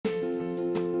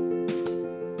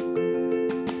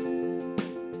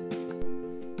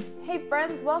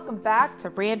friends, welcome back to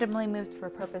Randomly Moved for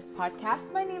Purpose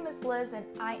podcast. My name is Liz and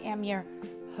I am your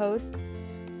host.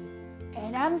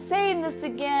 And I'm saying this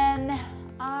again,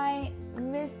 I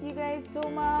missed you guys so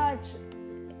much.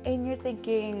 And you're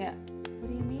thinking, what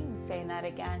do you mean saying that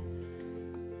again?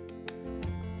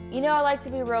 You know, I like to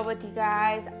be real with you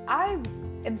guys. I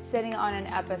am sitting on an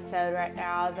episode right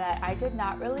now that I did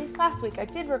not release last week. I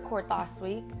did record last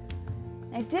week.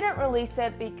 I didn't release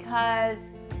it because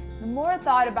the more I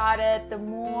thought about it, the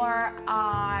more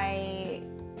I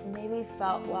maybe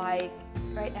felt like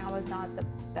right now is not the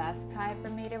best time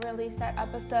for me to release that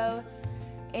episode.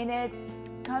 And it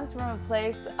comes from a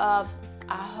place of,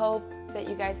 I hope that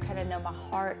you guys kind of know my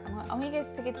heart. I want you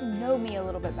guys to get to know me a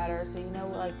little bit better so you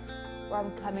know like where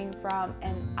I'm coming from.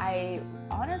 And I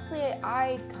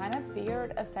kind of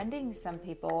feared offending some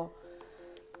people.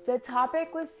 The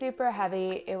topic was super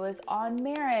heavy. It was on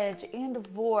marriage and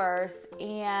divorce,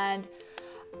 and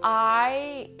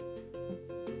I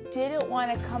didn't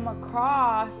want to come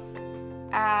across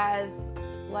as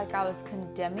like I was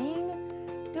condemning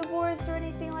divorce or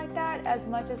anything like that, as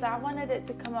much as I wanted it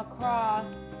to come across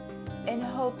in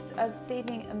hopes of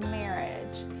saving a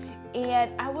marriage.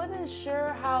 And I wasn't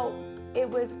sure how it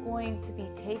was going to be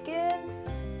taken,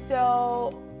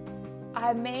 so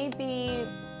I may be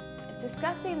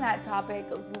discussing that topic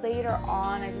later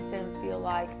on. I just didn't feel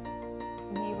like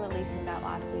me releasing that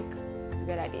last week was a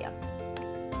good idea.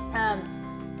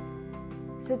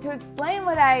 So to explain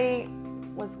what I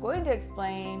was going to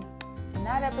explain in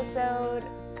that episode,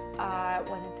 I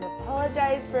wanted to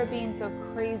apologize for being so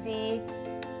crazy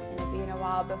and it being a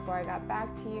while before I got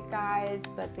back to you guys,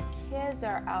 but the kids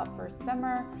are out for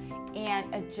summer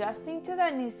and adjusting to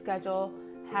that new schedule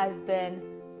has been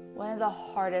one of the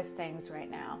hardest things right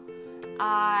now.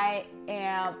 I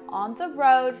am on the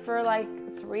road for like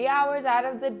 3 hours out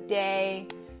of the day,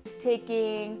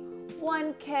 taking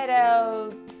one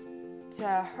kiddo to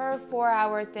her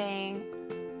 4-hour thing,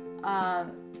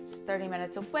 just 30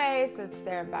 minutes away, so it's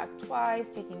there and back twice,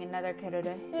 taking another kiddo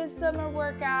to his summer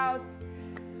workouts.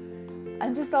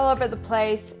 I'm just all over the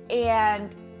place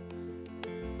and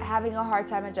having a hard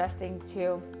time adjusting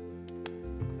to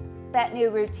that new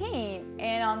routine.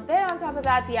 And then on top of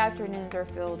that, the afternoons are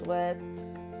filled with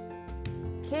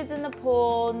kids in the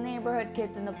pool, neighborhood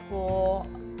kids in the pool.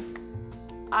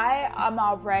 I am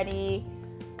already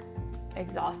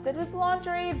exhausted with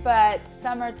laundry, but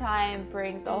summertime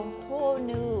brings a whole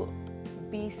new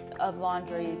beast of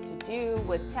laundry to do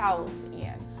with towels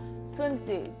and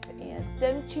swimsuits and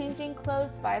them changing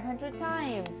clothes 500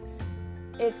 times.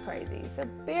 It's crazy. So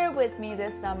bear with me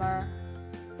this summer.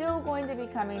 Still going to be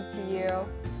coming to you.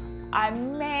 I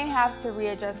may have to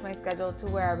readjust my schedule to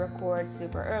where I record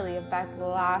super early. In fact,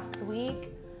 last week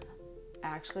I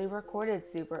actually recorded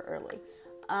super early.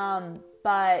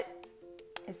 But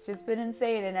it's just been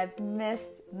insane and I've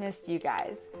missed you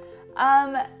guys.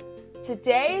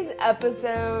 Today's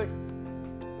episode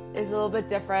is a little bit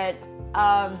different.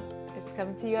 It's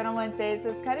coming to you on a Wednesday, so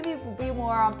it's kind of be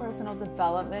more on personal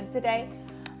development today.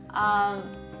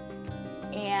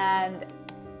 And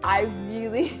I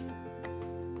really,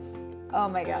 oh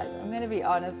my gosh, I'm going to be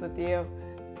honest with you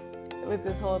with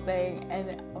this whole thing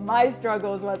and my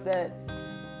struggles with it.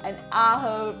 And I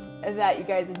hope that you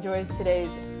guys enjoy today's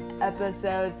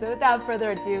episode. So without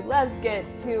further ado, let's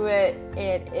get to it.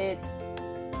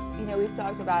 We've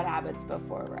talked about habits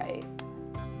before, right?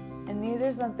 And these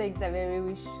are some things that maybe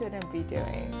we shouldn't be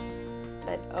doing.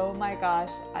 But oh my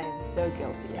gosh, I am so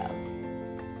guilty of.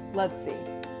 Let's see.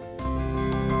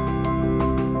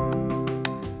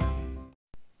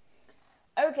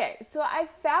 Okay, so I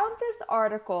found this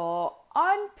article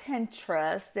on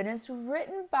Pinterest and it's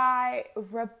written by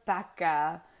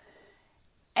Rebecca.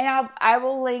 And I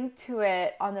will link to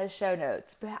it on the show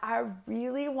notes. But I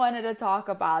really wanted to talk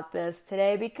about this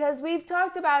today because we've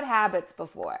talked about habits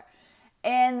before.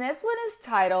 And this one is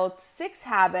titled 6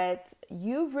 Habits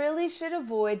You Really Should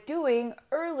Avoid Doing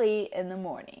Early in the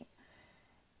Morning.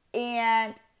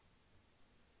 And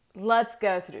let's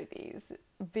go through these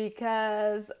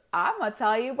because I'm going to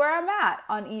tell you where I'm at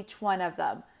on each one of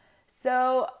them.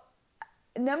 So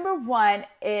number 1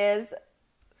 is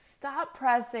stop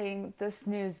pressing the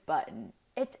snooze button.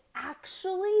 It's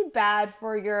actually bad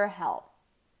for your health.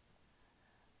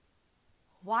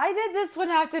 Why did this one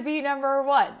have to be number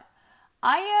 1?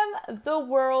 I am the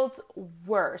world's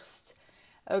worst.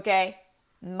 Okay?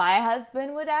 My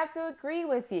husband would have to agree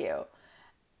with you.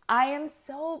 I am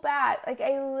so bad. Like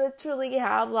I literally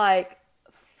have like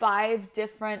 5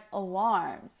 different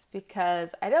alarms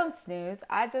because I don't snooze.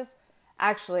 I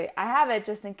have it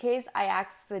just in case I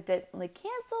accidentally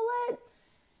cancel it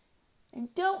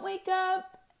and don't wake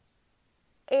up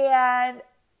And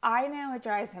I know it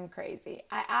drives him crazy.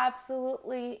 I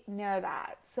absolutely know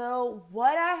that. So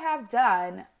what I have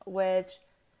done, which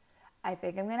I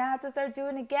think I'm going to have to start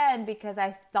doing again because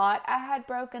I thought I had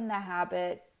broken the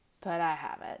habit, but I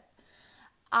haven't.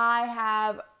 I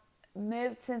have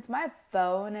moved, since my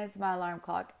phone is my alarm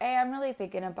clock. I'm really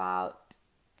thinking about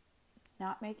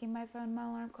not making my phone my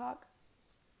alarm clock.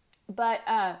 But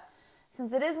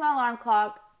since it is my alarm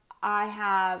clock, I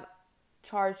have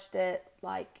charged it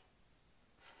like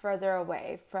further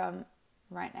away from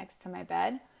right next to my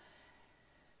bed.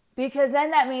 Because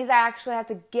then that means I actually have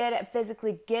to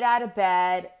physically get out of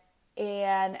bed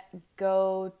and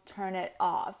go turn it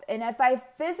off. And if I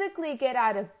physically get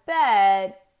out of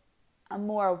bed, I'm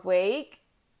more awake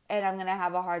and I'm going to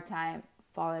have a hard time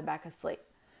falling back asleep.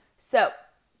 So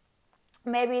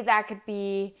maybe that could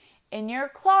be in your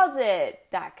closet,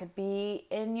 that could be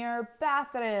in your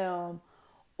bathroom,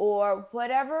 or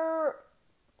whatever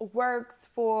works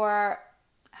for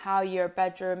how your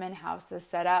bedroom and house is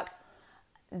set up.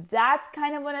 That's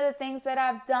kind of one of the things that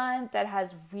I've done that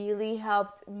has really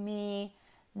helped me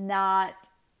not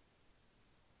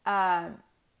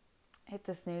hit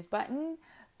the snooze button.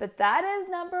 But that is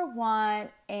number one,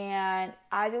 and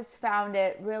I just found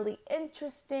it really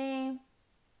interesting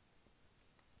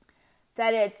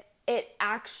that it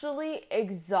actually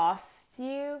exhausts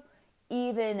you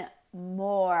even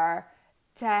more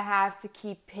to have to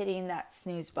keep hitting that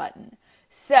snooze button.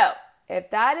 So if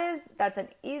that's an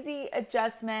easy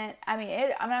adjustment. I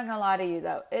mean, I'm not going to lie to you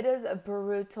though. It is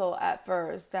brutal at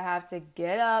first to have to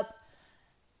get up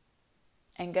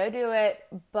and go do it.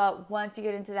 But once you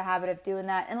get into the habit of doing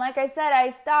that, and like I said, I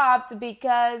stopped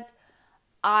because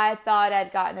I thought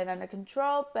I'd gotten it under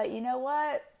control. But you know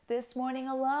what? This morning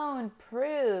alone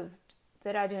proved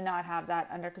that I do not have that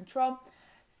under control.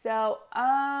 So,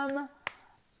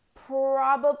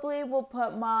 probably will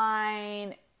put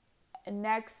mine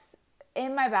next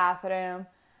in my bathroom,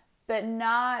 but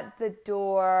not the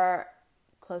door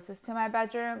closest to my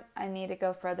bedroom. I need to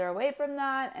go further away from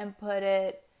that and put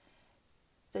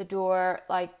the door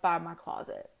like by my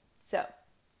closet. So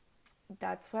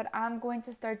that's what I'm going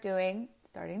to start doing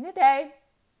starting today.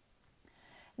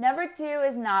 Number 2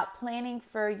 is not planning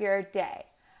for your day.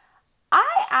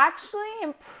 I actually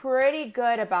am pretty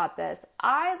good about this.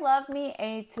 I love me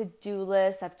a to-do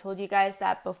list. I've told you guys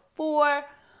that before.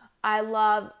 I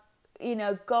love,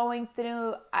 going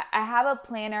through. I have a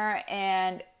planner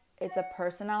and it's a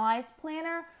personalized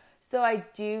planner. So I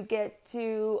do get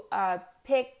to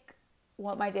pick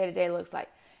what my day-to-day looks like.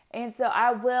 And so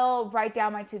I will write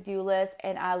down my to-do list,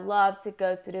 and I love to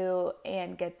go through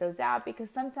and get those out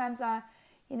because sometimes I'm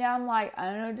like, I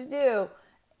don't know what to do.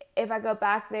 If I go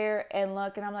back there and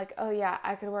look and I'm like, oh yeah,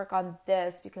 I could work on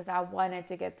this because I wanted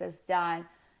to get this done,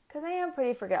 because I am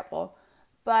pretty forgetful.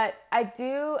 But I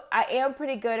am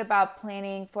pretty good about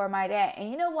planning for my day.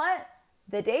 And you know what?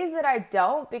 The days that I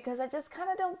don't, because I just kind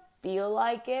of don't feel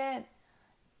like it,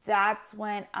 that's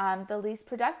when I'm the least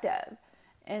productive.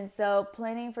 And so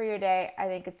planning for your day, I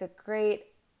think it's a great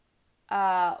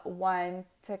one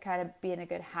to kind of be in a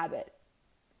good habit.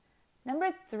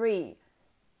 Number 3,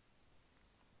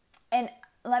 and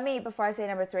before I say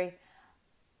number 3,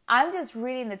 I'm just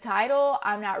reading the title.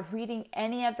 I'm not reading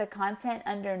any of the content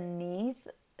underneath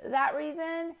that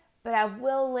reason, but I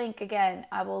will link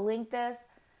this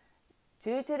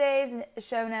to today's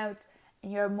show notes,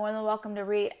 and you're more than welcome to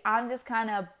read. I'm just kind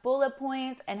of bullet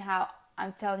points and how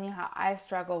I'm telling you how I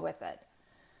struggle with it.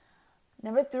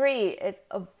 Number 3 is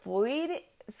avoid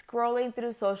scrolling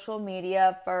through social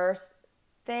media first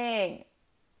thing.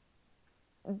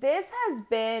 This has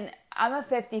been, I'm a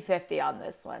 50-50 on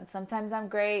this one. Sometimes I'm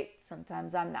great,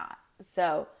 sometimes I'm not.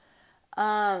 So,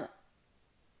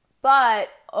 but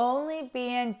only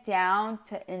being down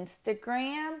to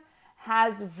Instagram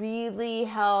has really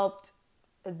helped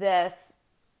this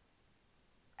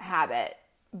habit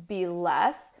be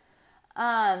less.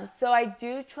 So I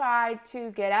do try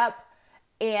to get up,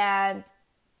 and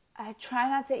I try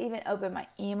not to even open my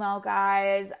email,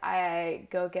 guys. I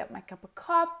go get my cup of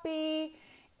coffee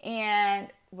and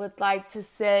would like to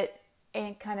sit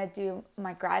and kind of do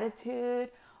my gratitude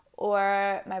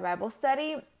or my Bible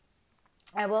study.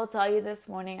 I will tell you, this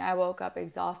morning I woke up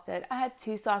exhausted. I had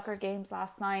 2 soccer games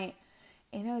last night,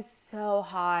 and it was so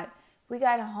hot. We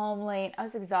got home late. I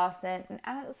was exhausted,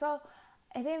 and so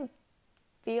I didn't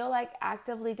feel like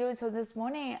actively doing. So this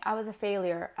morning I was a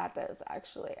failure at this.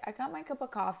 Actually, I got my cup of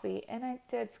coffee and I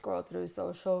did scroll through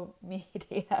social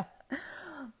media.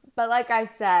 But like I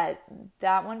said,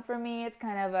 that one for me, it's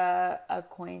kind of a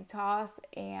coin toss.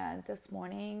 And this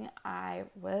morning I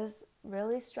was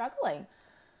really struggling.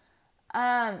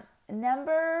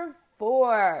 Number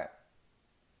 4.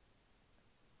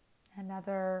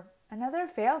 Another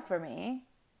fail for me.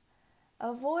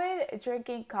 Avoid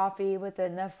drinking coffee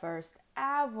within the first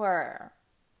hour.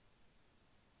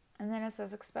 And then it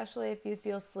says, especially if you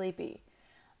feel sleepy.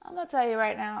 I'm going to tell you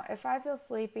right now, if I feel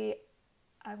sleepy,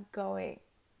 I'm going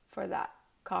for that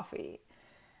coffee.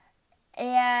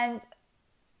 And,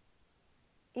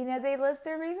 they list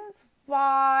their reasons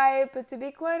why, but to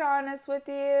be quite honest with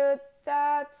you,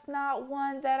 that's not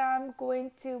one that I'm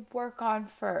going to work on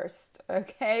first,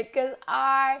 okay? Because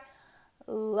I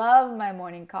love my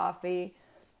morning coffee,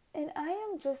 and I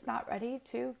am just not ready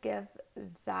to give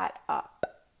that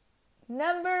up.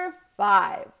 Number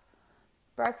 5,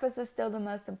 breakfast is still the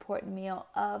most important meal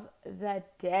of the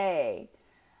day.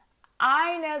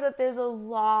 I know that there's a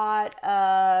lot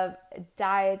of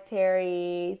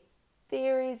dietary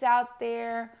theories out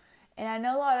there, and I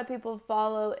know a lot of people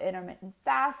follow intermittent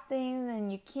fasting,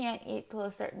 and you can't eat till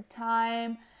a certain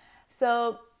time.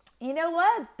 So, you know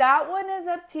what? That one is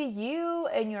up to you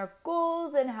and your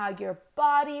goals and how your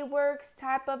body works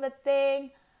type of a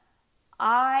thing.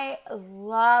 I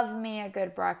love me a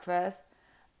good breakfast.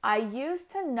 I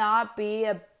used to not be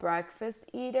a breakfast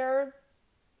eater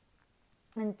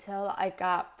until I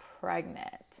got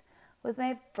pregnant with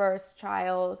my first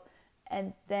child.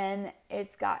 And then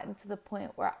it's gotten to the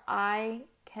point where I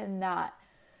cannot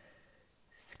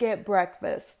skip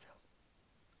breakfast.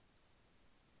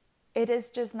 It is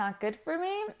just not good for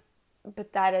me,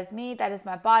 but that is me. That is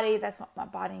my body. That's what my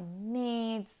body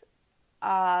needs.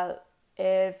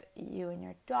 If you and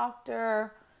your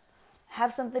doctor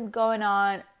have something going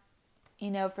on,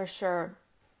 for sure,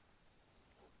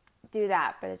 do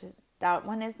that. But that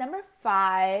one is number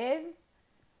 5.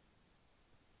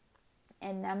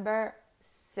 And number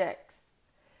 6,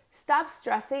 stop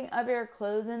stressing over your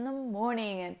clothes in the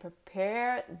morning and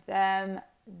prepare them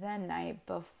the night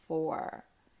before.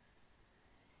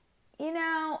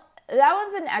 That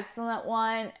one's an excellent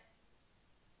one.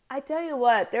 I tell you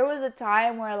what, there was a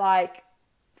time where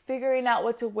figuring out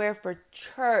what to wear for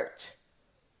church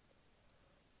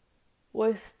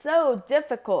was so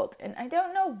difficult, and I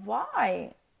don't know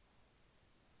why.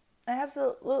 I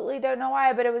absolutely don't know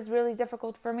why, but it was really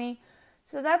difficult for me.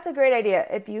 So that's a great idea.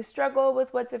 If you struggle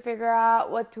with what to figure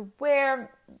out, what to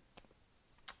wear,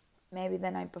 maybe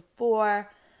the night before,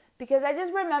 because I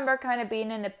just remember kind of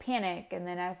being in a panic, and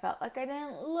then I felt like I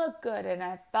didn't look good, and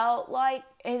I felt like,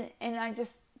 and I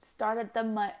just started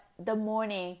the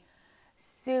morning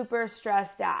super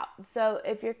stressed out. So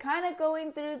if you're kind of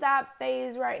going through that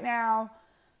phase right now,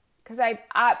 because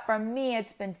for me,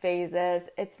 it's been phases.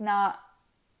 It's not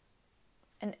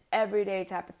an everyday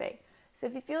type of thing. So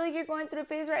if you feel like you're going through a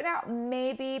phase right now,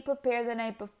 maybe prepare the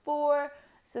night before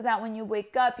so that when you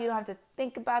wake up, you don't have to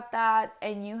think about that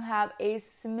and you have a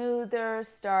smoother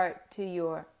start to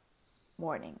your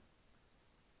morning.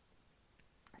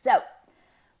 So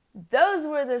those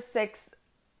were the 6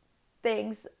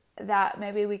 things that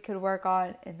maybe we could work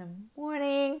on in the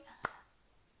morning.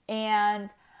 And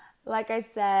like I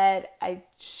said, I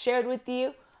shared with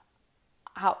you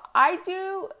how I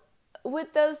do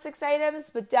with those 6 items,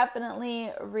 but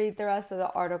definitely read the rest of the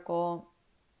article.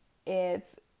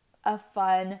 It's a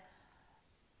fun,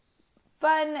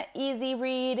 easy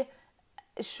read,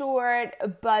 short,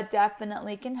 but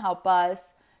definitely can help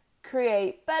us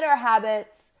create better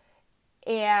habits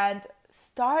and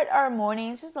start our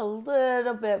mornings just a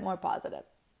little bit more positive.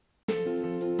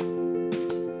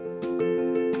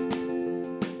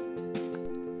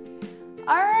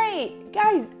 All right,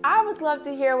 guys, I would love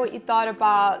to hear what you thought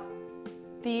about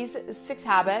these 6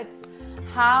 habits.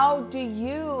 How do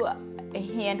you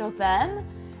handle them?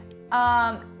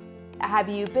 Have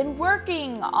you been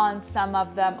working on some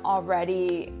of them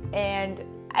already? And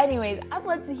anyways, I'd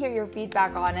love to hear your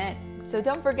feedback on it. So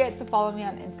don't forget to follow me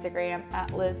on Instagram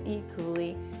at Liz E.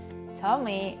 Cooley.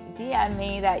 DM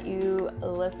me that you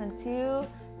listened to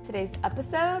today's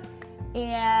episode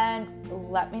and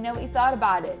let me know what you thought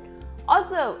about it.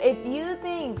 Also, if you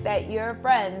think that your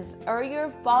friends or your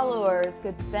followers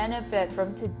could benefit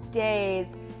from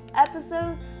today's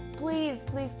episode, please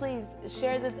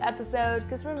share this episode,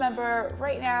 because remember,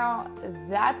 right now,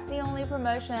 that's the only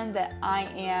promotion that I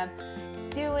am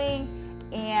doing,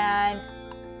 and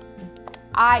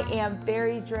I am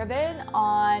very driven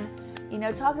on,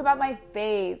 talking about my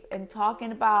faith and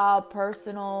talking about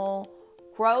personal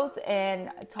growth and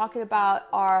talking about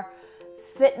our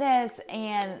fitness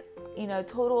and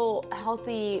total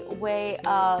healthy way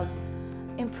of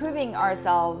improving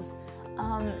ourselves,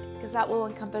 because that will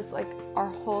encompass our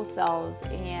whole selves,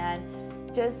 and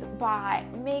just by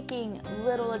making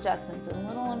little adjustments and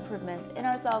little improvements in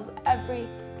ourselves every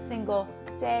single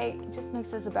day. It just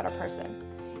makes us a better person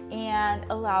and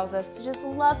allows us to just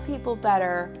love people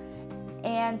better.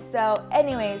 And so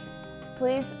anyways,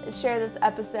 please share this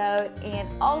episode, and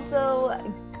also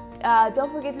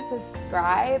don't forget to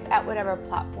subscribe at whatever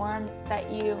platform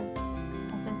that you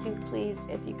listen to. Please,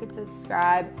 if you could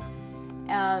subscribe,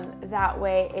 that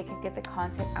way it could get the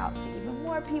content out to even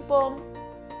more people.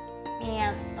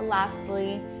 And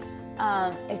lastly,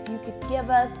 if you could give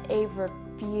us a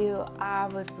review, I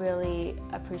would really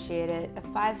appreciate it. A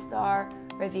 5-star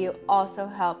review also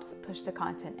helps push the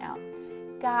content out.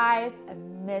 Guys, I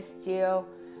missed you.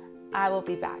 I will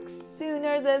be back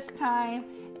sooner this time.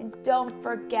 And don't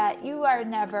forget, you are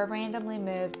never randomly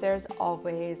moved. There's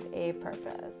always a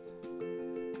purpose.